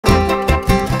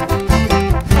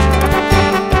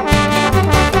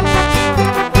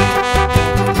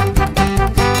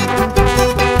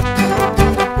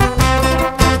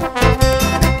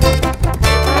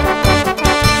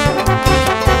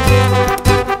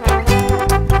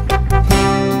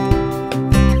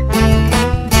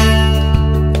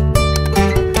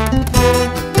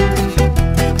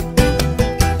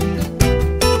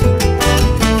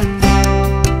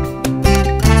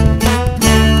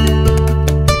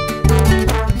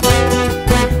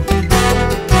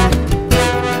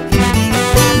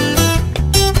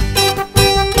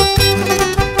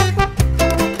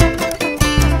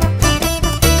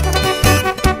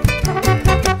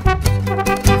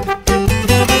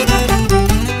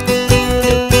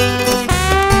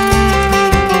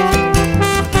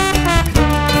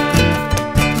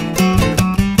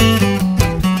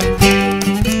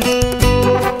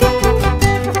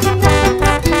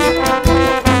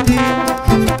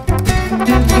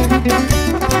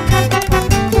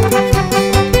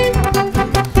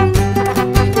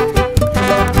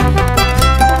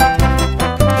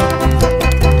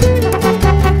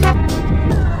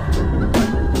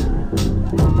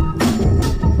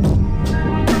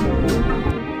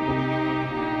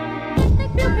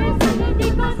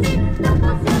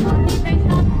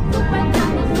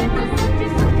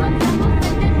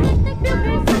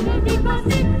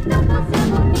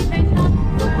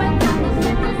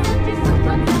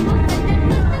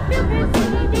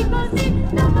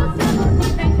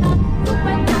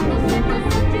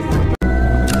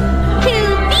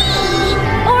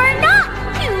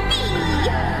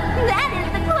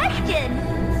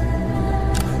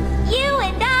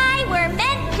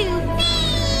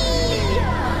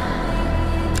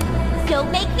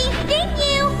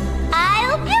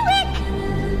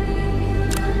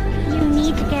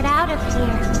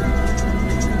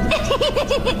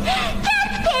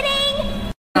Just kidding.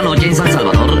 La noche en San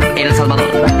Salvador, El Salvador.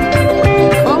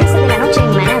 11 de la noche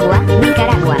en Managua,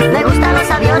 Nicaragua. Me gustan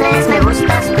los aviones, me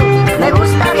gustas tú. Me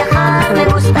gusta viajar, me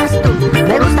gustas tú.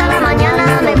 Me gusta la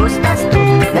mañana, me gustas tú.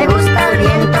 Me gusta el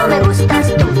viento, me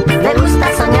gustas tú. Me gusta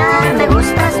soñar, me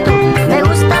gustas tú. Me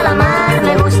gusta la mar,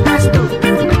 me gustas tú.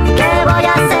 ¿Qué voy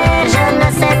a hacer? Je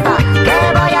ne sais pas. ¿Qué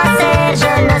voy a hacer?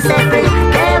 Je ne sais plus.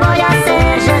 ¿Qué voy a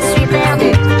hacer? Je suis perdu.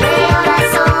 ¿Qué horas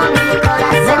son, mi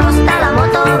corazón? Me gusta la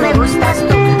moto, me gustas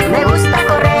tú. Me gusta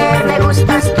correr, me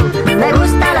gustas tú. Me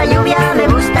gusta la lluvia, me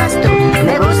gustas tú.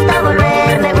 Me gusta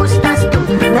volver, me gustas tú.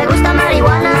 Me gusta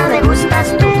marihuana, me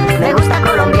gustas tú. Me gusta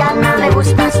colombiana, me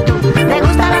gustas tú. Me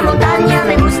gusta la montaña,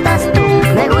 me gustas tú.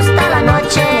 Me gusta la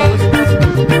noche.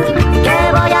 ¿Qué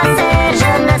voy a hacer?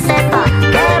 Je ne sais pas.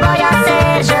 ¿Qué voy a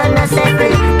hacer? Je ne sais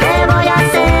plus. ¿Qué voy a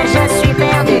hacer? Je suis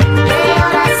perdu. ¿Qué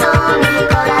horas son, mi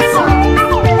corazón?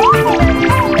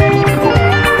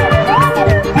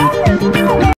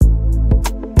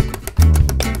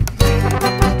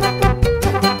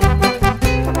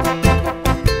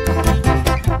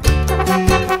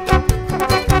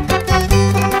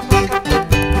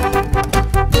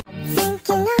 Think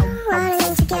you know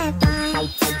wanting to get by.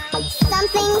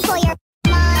 Something for your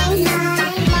mind,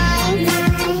 mind, mind,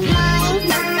 mind, mind,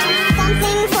 mind.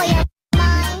 Something for your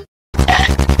mind.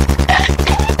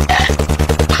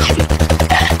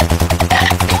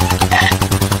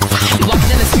 Walking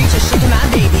down the street just shaking my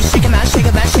baby, shaking my,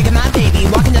 shaking my baby.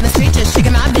 Walking down the street just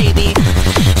shaking my baby.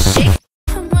 Shake.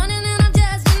 I'm running and I'm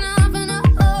dancing up and up.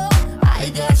 Oh, I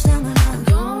dash down and I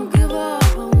don't give up.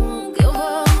 I won't give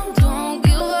up. Don't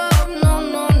give up. No,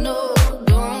 no, no.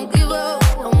 Don't give up.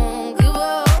 I won't give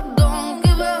up. Don't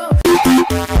give up.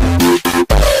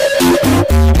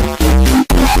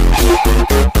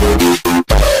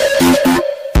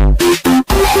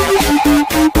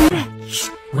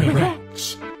 We're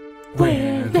rich.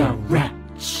 We're the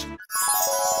rich.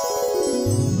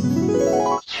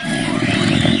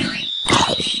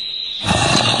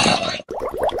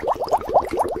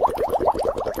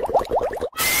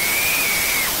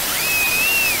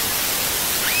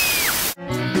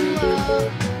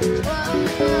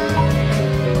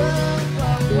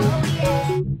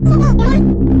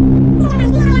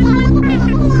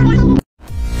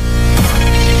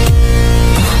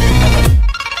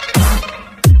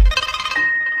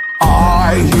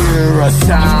 I hear a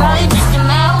sound,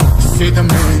 see them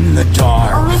in the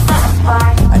dark.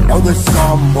 I know there's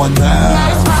someone there.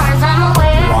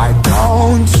 Why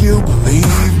don't you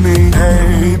believe me?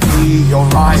 Maybe you're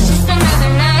right,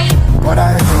 but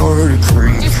I heard a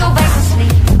creak.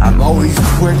 I'm always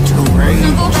quick to rage.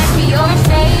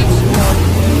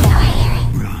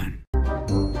 Run.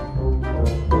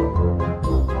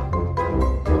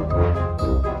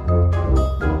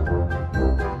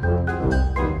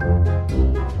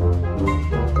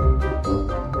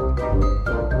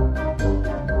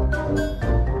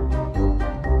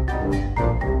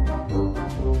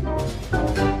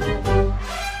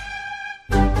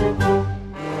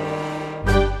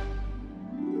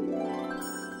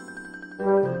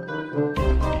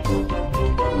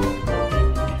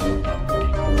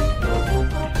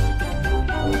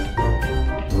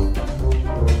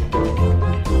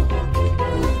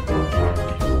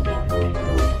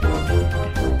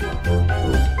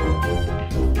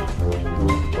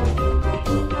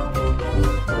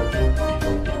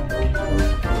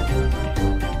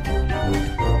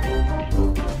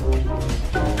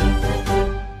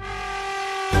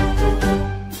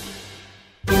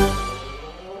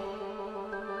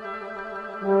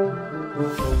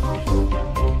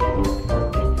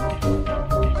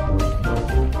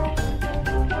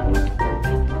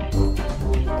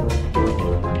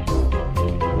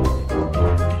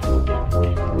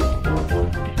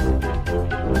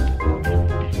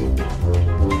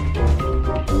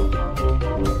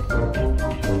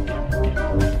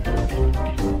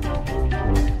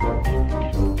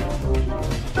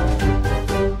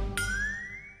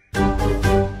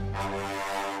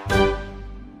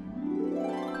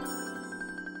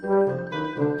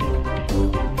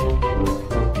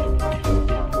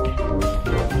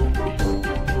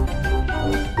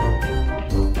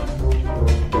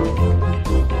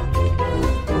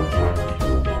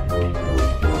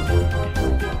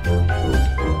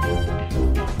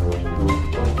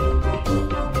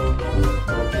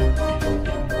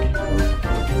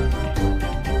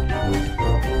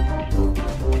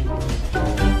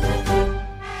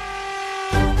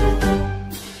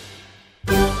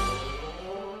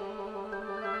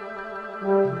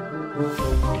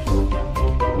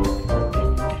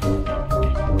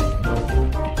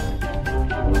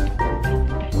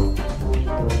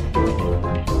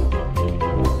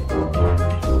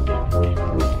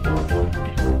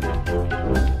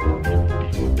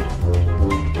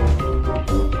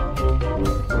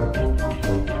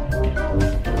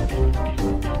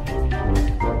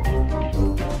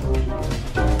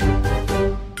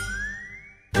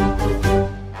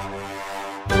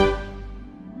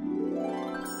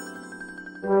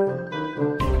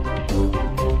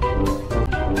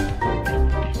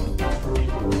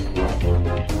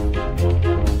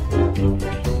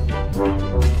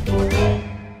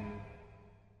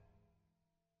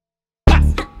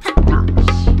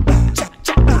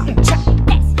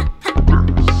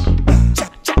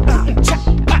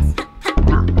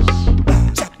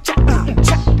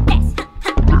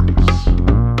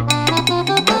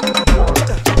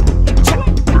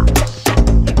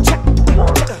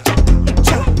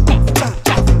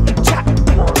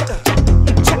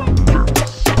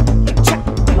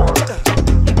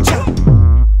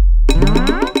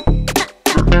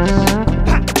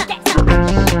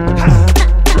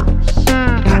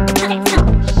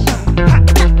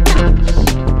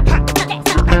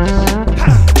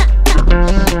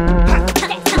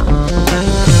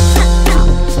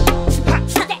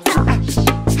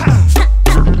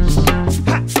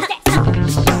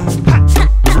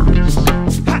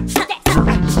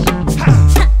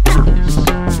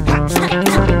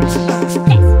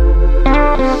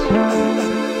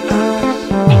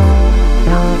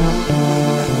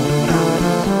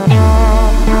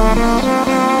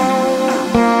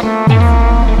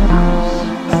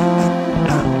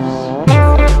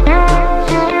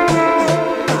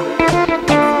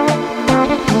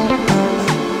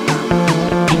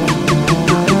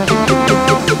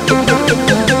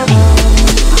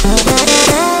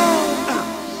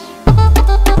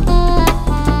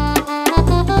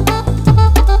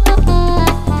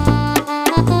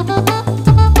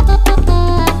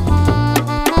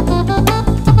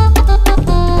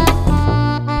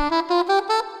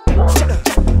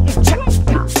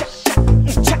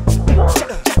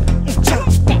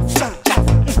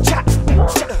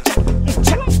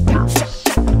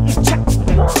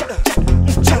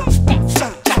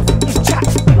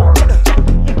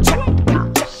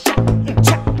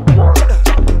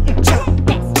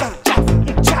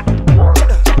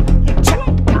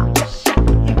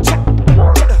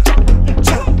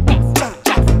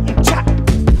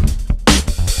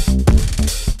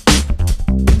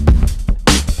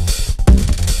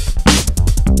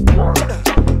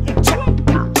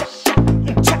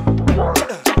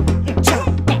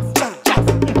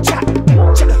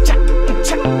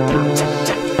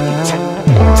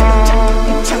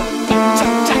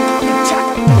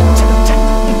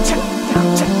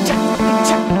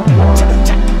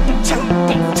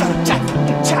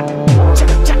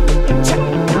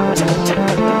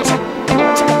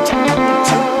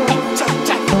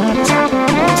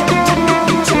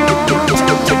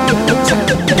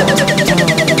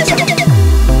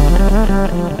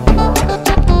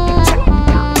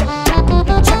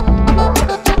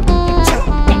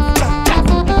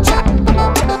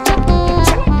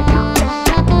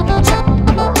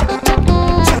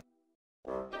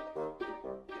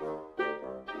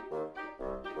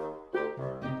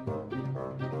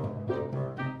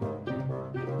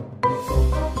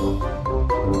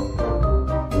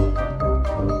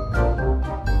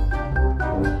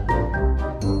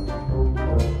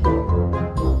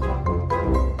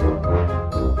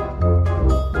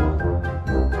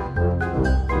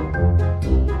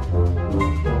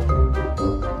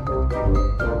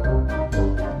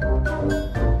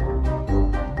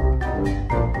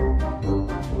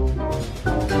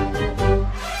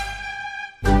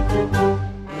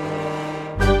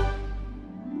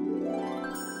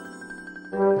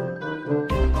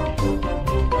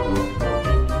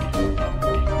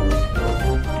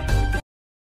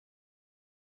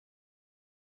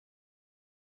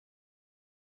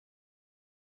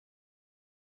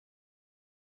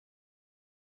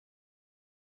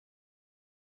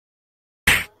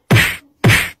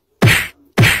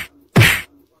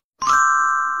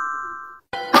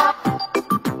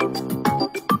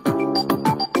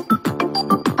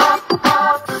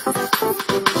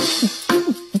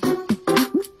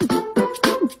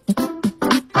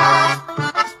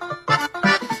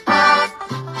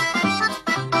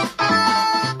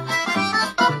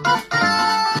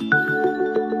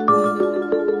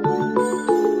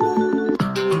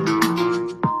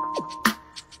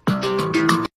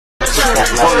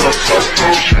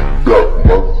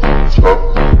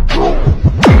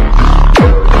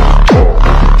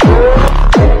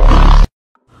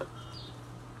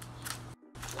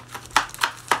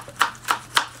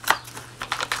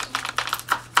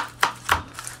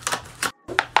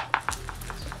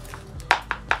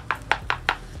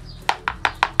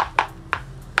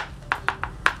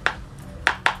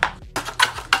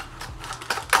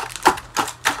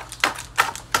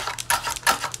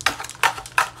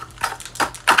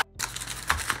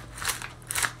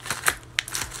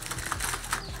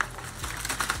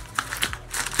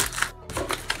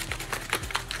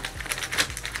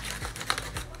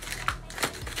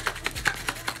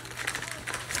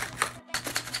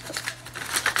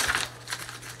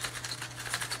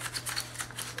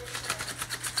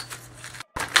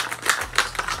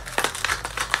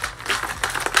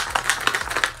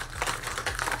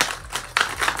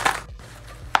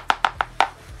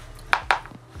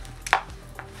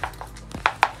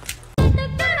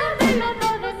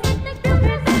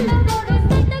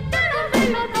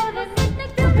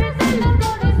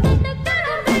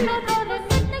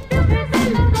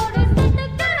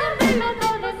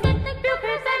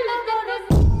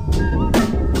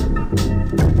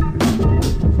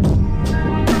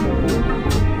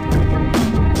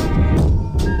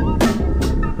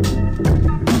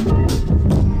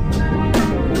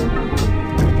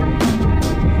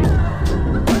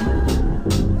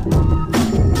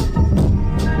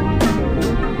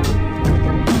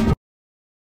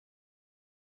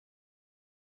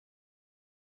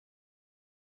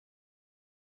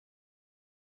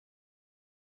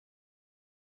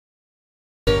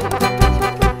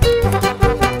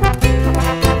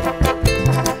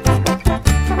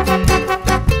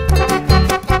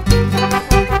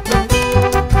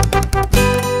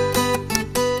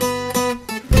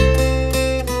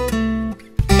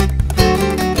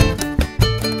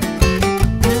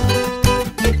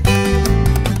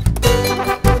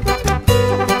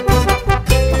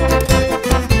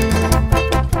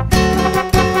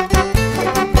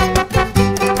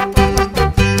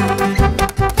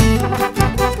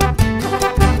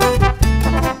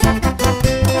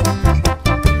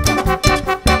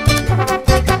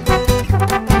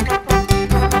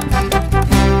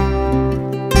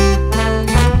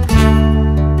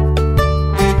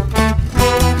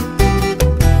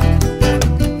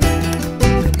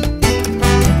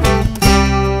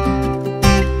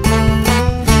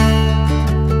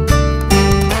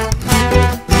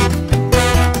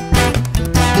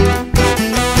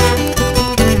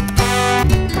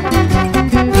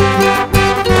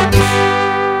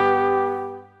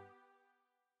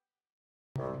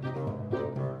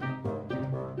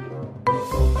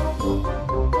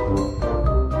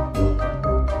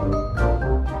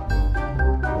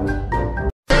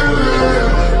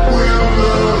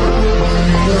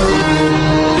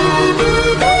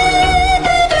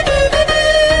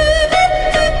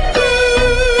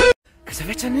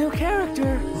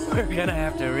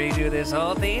 this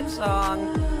whole theme song.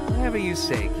 Whatever you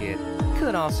say, kid.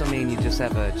 Could also mean you just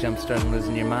have a jump start and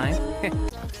losing your mind.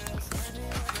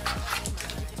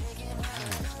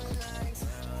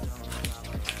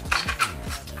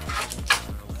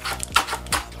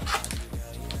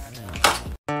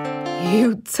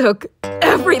 You took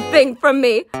everything from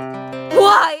me.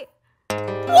 Why?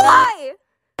 Why?